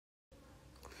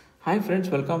Hi friends,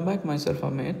 welcome back. Myself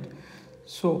Amit.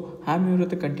 So I'm here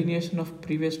with the continuation of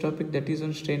previous topic, that is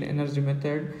on strain energy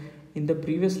method. In the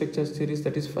previous lecture series,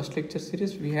 that is first lecture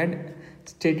series, we had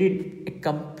studied a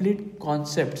complete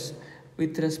concepts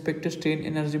with respect to strain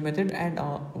energy method and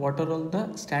what are all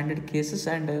the standard cases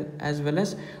and as well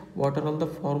as what are all the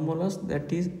formulas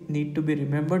that is need to be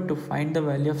remembered to find the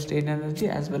value of strain energy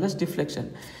as well as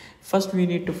deflection. First we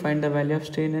need to find the value of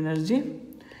strain energy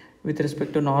with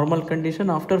respect to normal condition.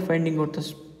 After finding out the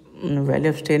value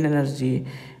of strain energy,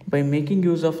 by making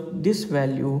use of this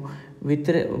value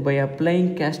by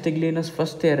applying Castiglano's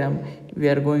first theorem, we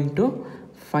are going to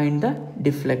find the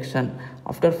deflection.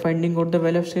 After finding out the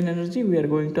value of strain energy, we are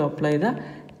going to apply the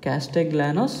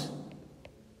Castiglano's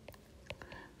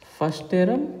first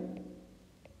theorem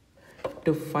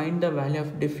to find the value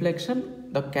of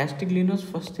deflection. The Castiglano's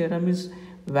first theorem is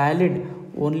valid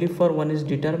only for one is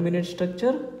determinate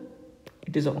structure.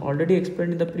 It is already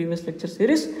explained in the previous lecture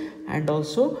series, and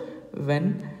also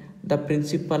when the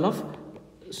principle of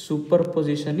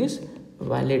superposition is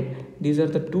valid. These are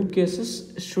the two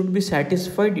cases should be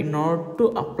satisfied in order to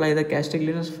apply the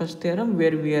Castiglano's first theorem,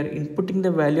 where we are inputting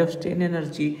the value of strain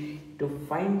energy to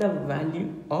find the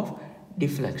value of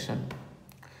deflection.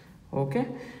 Okay.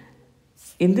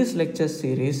 In this lecture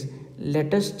series,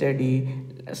 let us study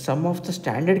some of the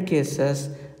standard cases,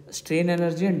 strain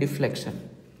energy and deflection.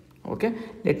 Okay,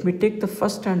 let me take the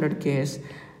first standard case.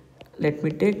 Let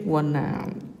me take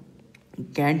one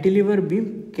cantilever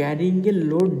beam carrying a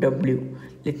load W.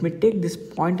 Let me take this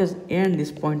point as A and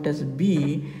this point as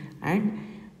B, and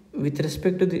with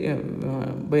respect to the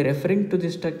by referring to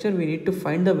this structure, we need to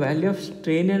find the value of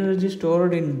strain energy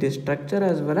stored in this structure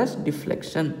as well as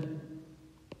deflection.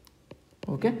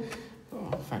 Okay,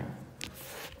 fine.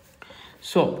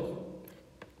 So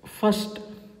first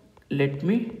let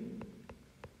me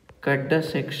cut the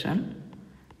section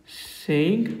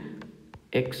saying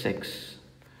XX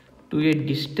to a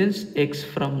distance X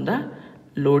from the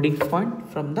loading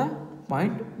point from the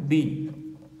point B.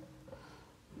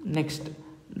 Next,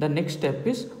 the next step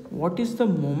is what is the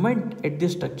moment at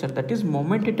this structure, that is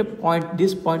moment at a point,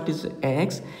 this point is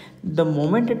X, the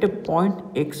moment at a point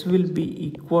X will be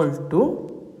equal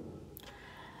to,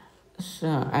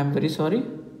 I am very sorry,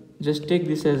 just take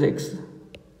this as X.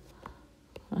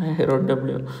 I wrote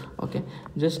W. Okay,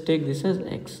 just take this as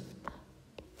X.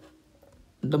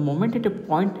 The moment at a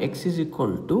point X is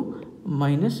equal to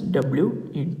minus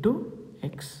W into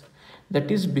X.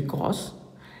 That is because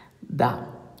the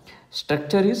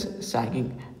structure is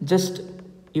sagging. Just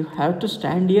you have to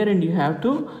stand here and you have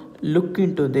to look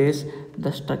into this.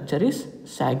 The structure is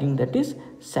sagging, that is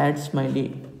sad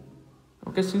smiley.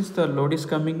 Okay, since the load is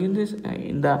coming in this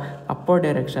in the upward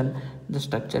direction, the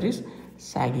structure is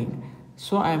sagging.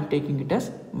 So I am taking it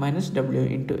as minus W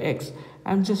into X.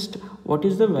 And just what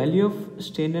is the value of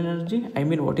strain energy? I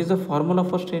mean, what is the formula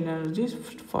for strain energy?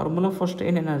 Formula for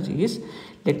strain energy is,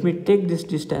 let me take this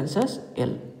distance as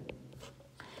L.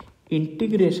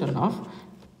 Integration of,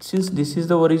 since this is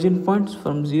the origin points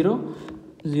from 0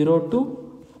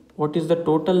 to what is the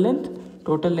total length?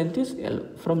 Total length is L.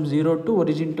 From 0 to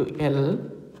origin to L,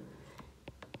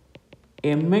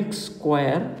 mx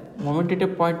square, moment at a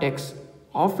point X,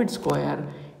 of its square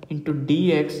into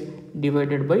dx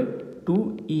divided by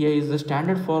 2EI is the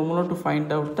standard formula to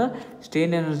find out the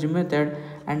strain energy method.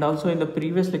 And also in the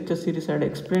previous lecture series I had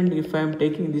explained, if I am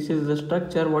taking this is the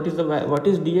structure, what is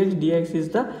dx? Dx is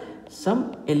the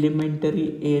some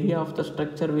elementary area of the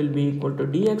structure will be equal to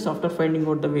dx. After finding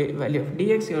out the value of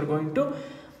dx, you are going to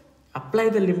apply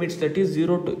the limits, that is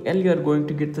 0 to L, you are going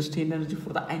to get the strain energy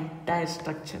for the entire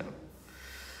structure.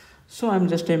 So I am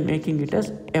just making it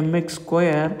as mx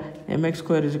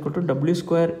square is equal to W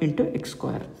square into X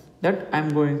square. That I am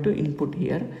going to input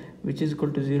here, which is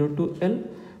equal to 0 to L.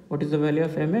 What is the value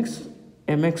of mx?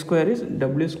 Mx square is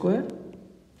W square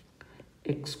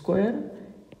X square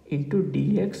into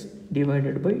dx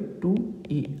divided by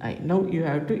 2EI. Now you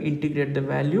have to integrate the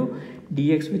value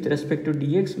dx with respect to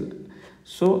dx.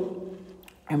 So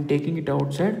I am taking it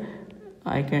outside.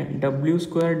 I can W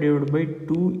square divided by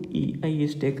 2EI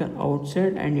is taken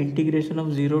outside, and integration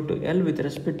of 0 to L with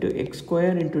respect to X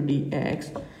square into dx.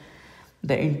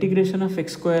 The integration of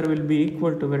X square will be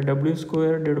equal to, where W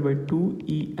square divided by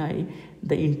 2EI,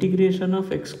 the integration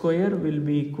of X square will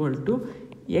be equal to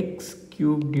X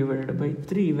cube divided by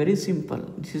 3. Very simple.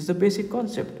 This is the basic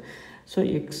concept. So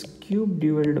X cube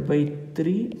divided by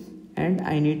 3, and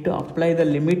I need to apply the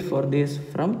limit for this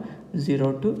from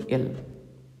 0 to L.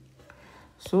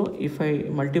 So if I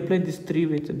multiply this 3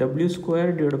 with W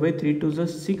square divided by 3 to the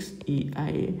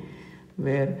 6EI,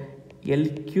 where L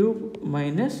cube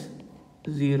minus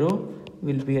 0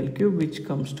 will be L cube, which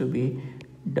comes to be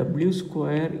W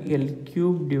square L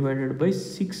cube divided by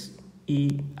 6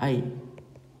 EI.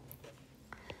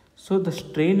 So the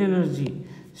strain energy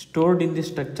stored in the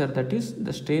structure, that is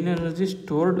the strain energy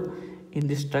stored in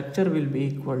the structure, will be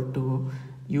equal to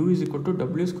U is equal to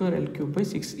W square L cube by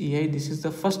 6 EI. This is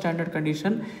the first standard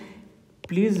condition.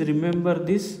 Please remember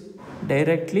this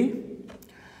directly.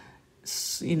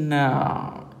 In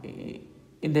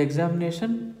the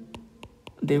examination,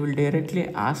 they will directly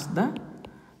ask the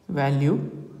value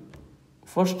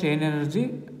for strain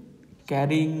energy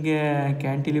carrying a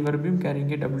cantilever beam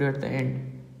carrying a W at the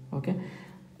end. Okay.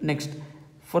 Next,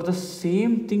 for the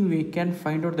same thing, we can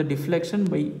find out the deflection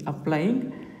by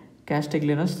applying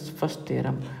Castiglano's first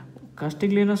theorem.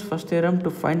 Castiglano's first theorem, to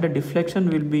find the deflection,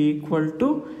 will be equal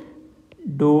to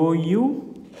dou U,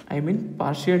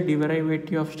 partial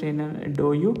derivative of strain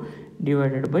dou U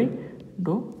divided by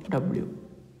dou W.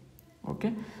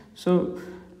 Okay, so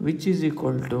which is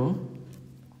equal to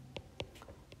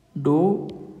dou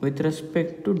with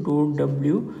respect to dou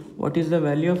W. What is the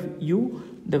value of U?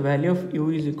 The value of U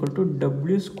is equal to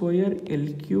W square L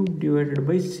cube divided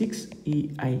by 6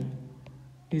 EI.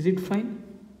 Is it fine?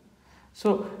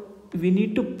 So we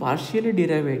need to partially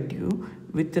derivative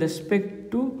with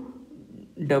respect to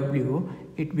W.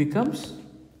 It becomes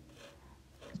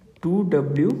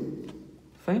 2W.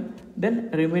 Fine. Then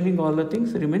remaining all the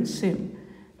things remain same.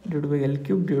 Divided by L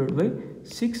cube divided by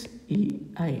 6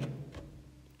 EI.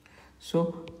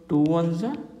 So 2 ones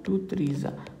are 2 threes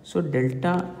are. So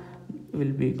delta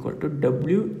will be equal to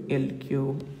W L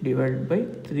cube divided by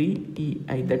 3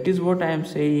 EI. That is what I am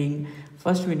saying.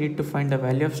 First we need to find the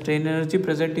value of strain energy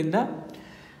present in the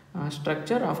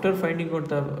structure. After finding out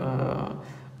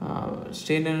the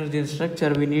strain energy in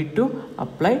structure, we need to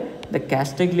apply the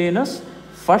Castiglano's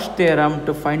first theorem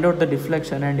to find out the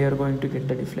deflection, and you are going to get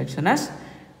the deflection as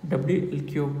W L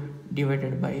cube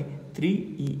divided by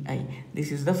 3 EI.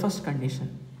 This is the first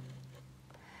condition.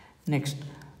 Next,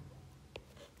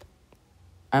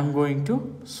 I am going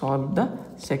to solve the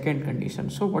second condition.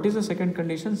 So what is the second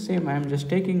condition? Same, I am just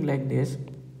taking like this.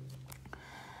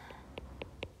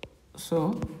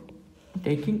 So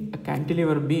taking a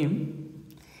cantilever beam,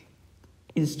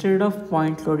 instead of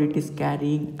point load, it is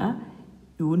carrying a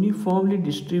uniformly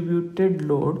distributed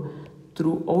load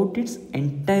throughout its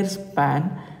entire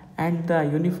span, and the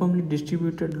uniformly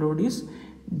distributed load is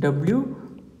W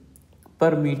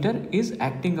per meter is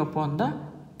acting upon the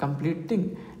complete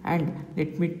thing. And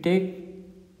let me take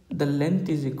the length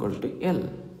is equal to L.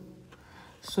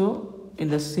 So in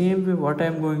the same way, what I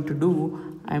am going to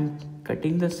do, I am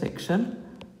cutting the section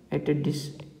at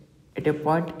a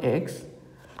point X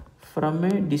from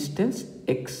a distance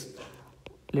X.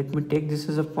 Let me take this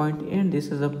as a point A and this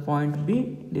is a point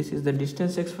B. This is the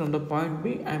distance X from the point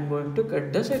B. I am going to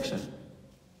cut the section.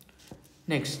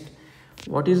 Next,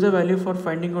 what is the value for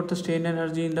finding out the strain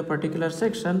energy in the particular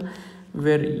section,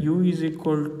 where U is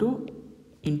equal to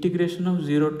integration of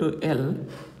 0 to L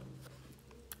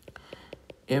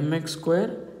mx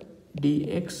square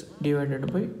dx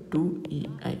divided by 2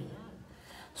 EI.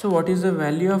 So what is the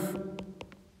value of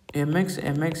mx?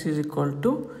 Mx is equal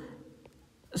to,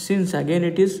 since again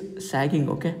it is sagging,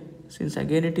 okay, since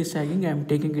again it is sagging, I am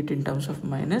taking it in terms of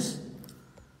minus.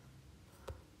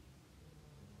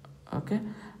 Okay,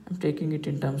 I'm taking it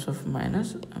in terms of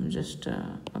minus. I'm just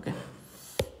okay,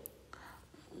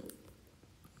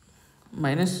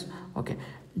 minus, okay,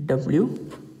 W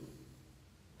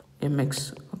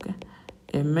mx, okay,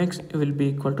 mx will be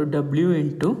equal to W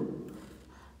into,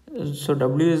 so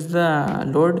W is the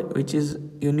load which is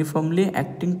uniformly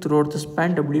acting throughout the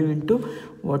span, W into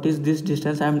what is this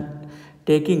distance I am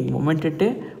taking moment at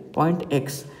a point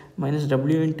X, minus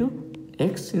W into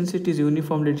X. Since it is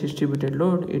uniformly distributed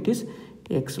load, it is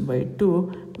X by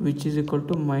 2, which is equal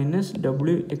to minus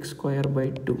Wx square by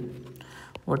 2.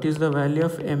 What is the value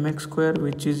of mx square,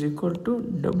 which is equal to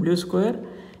W square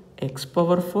x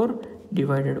power 4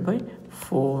 divided by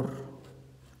 4.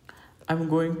 I am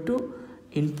going to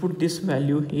input this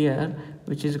value here,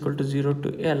 which is equal to 0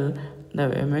 to L. The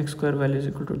mx square value is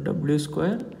equal to W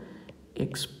square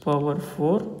x power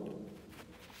 4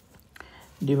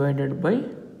 divided by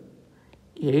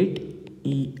 8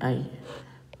 EI,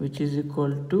 which is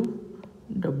equal to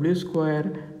W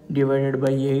square divided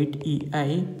by 8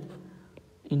 EI,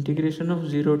 integration of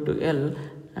 0 to L,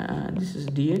 this is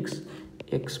dx,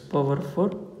 x power 4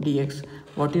 dx.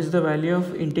 What is the value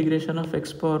of integration of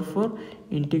x power 4?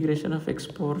 Integration of x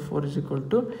power 4 is equal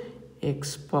to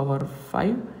x power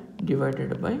 5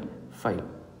 divided by 5.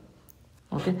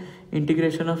 Okay,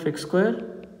 integration of x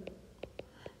square,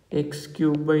 x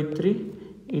cube by 3,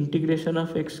 integration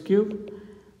of x cube,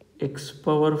 x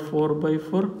power 4 by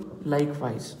 4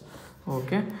 likewise.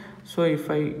 Okay, so if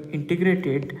I integrate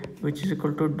it, which is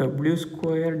equal to w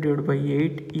square divided by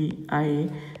 8 ei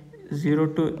 0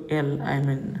 to l,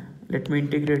 let me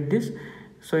integrate this.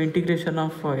 So integration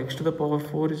of x to the power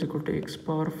 4 is equal to x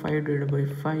power 5 divided by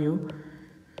 5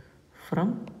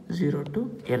 from 0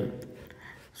 to l.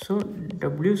 So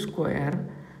w square,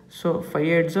 so 5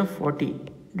 8s are 40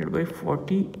 divided by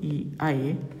 40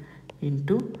 ei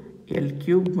into L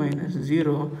cube minus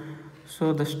 0.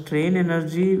 So the strain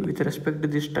energy with respect to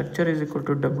this structure is equal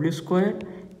to W square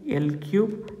L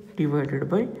cube divided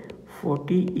by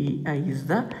 40 EI is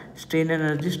the strain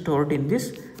energy stored in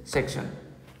this section.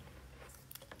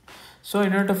 So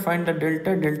in order to find the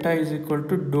delta is equal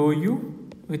to dou U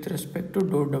with respect to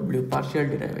dou W, partial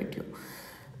derivative,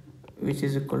 which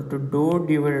is equal to dou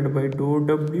divided by dou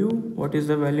W. What is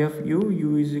the value of U?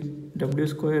 U is W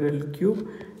square L cube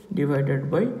divided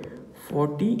by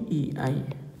 40 EI.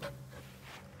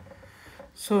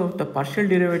 So the partial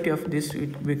derivative of this,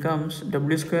 it becomes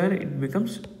W square, it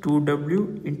becomes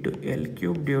 2W into L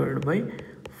cube divided by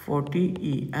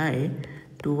 40 EI.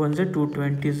 2 1s are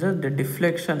 220s are the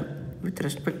deflection with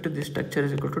respect to this structure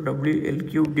is equal to W L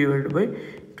cube divided by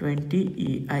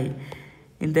 20 EI.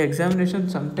 In the examination,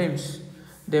 sometimes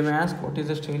they may ask what is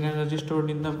the strain energy stored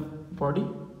in the body,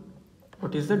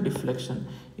 what is the deflection.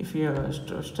 If your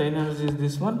strain energy is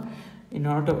this one, in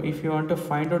order to, if you want to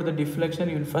find out the deflection,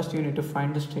 you need to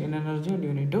find the strain energy and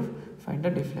you need to find the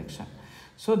deflection.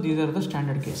 So these are the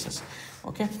standard cases.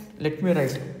 Okay, let me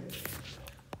write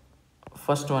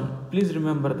first one. Please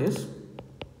remember this.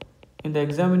 In the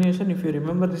examination, if you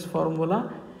remember this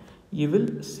formula, you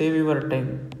will save your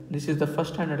time. This is the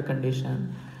first standard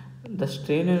condition. The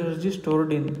strain energy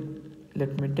stored in,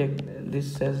 let me take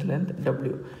this as length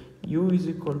W. U is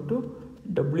equal to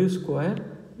W square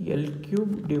L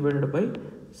cube divided by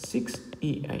 6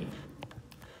 EI.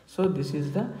 So this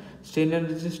is the strain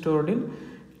energy stored in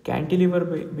cantilever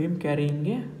beam carrying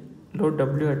a load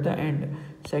W at the end.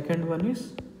 Second one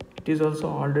is, it is also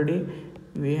already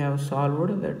we have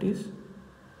solved, that is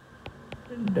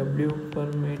W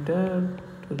per meter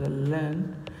to the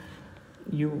length.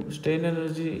 U strain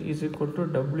energy is equal to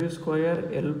W square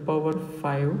L power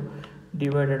 5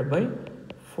 divided by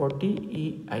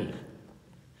 40 EI.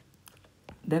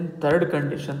 Then third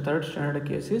condition, third standard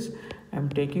case is, I am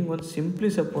taking one simply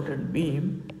supported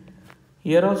beam.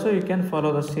 Here also you can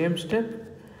follow the same step.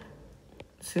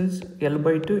 Since L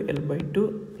by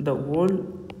 2, the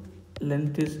whole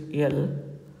length is L.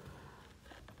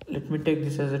 Let me take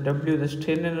this as a W. The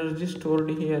strain energy stored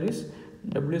here is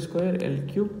W square L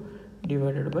cube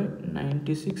divided by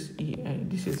 96 EI.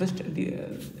 This is the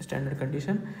standard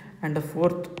condition. And the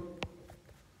fourth,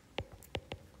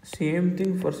 same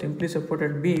thing for simply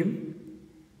supported beam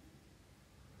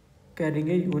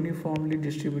carrying a uniformly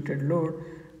distributed load,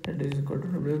 that is equal to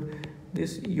W.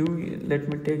 This U, let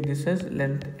me take this as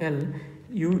length L.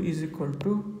 U is equal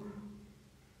to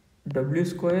W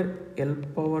square L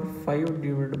power 5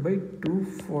 divided by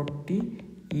 240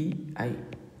 EI.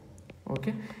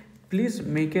 Okay, please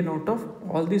make a note of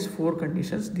all these four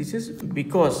conditions. This is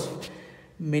because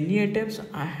many attempts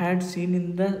I had seen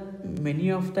in the many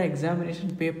of the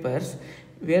examination papers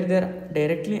where they are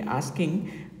directly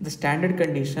asking the standard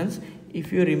conditions.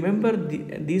 If you remember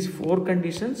these four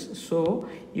conditions, so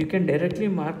you can directly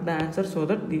mark the answer, so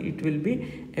that it will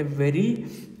be a very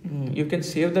you can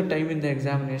save the time in the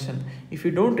examination. If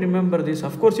you don't remember this,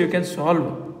 of course you can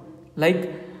solve,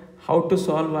 like how to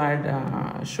solve I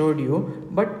had showed you,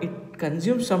 but it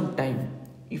consumes some time.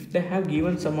 If they have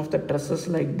given some of the trusses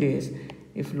like this,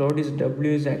 if load is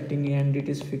W is acting and it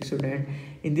is fixed, and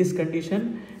in this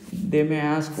condition they may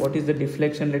ask what is the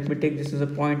deflection. Let me take this as a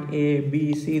point A,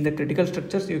 B, C. In the critical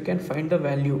structures you can find the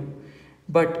value,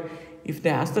 but if they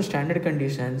ask the standard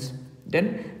conditions,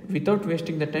 then without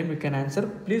wasting the time you can answer.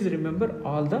 Please remember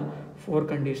all the four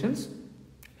conditions,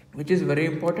 which is very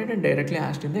important and directly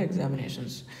asked in the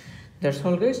examinations. That's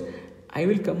all guys. I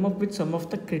will come up with some of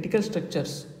the critical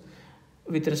structures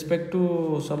with respect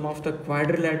to some of the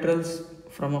quadrilaterals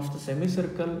from of the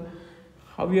semicircle,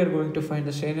 how we are going to find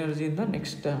the strain energy in the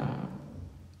next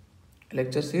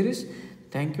lecture series.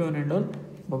 Thank you and all.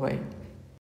 Bye bye.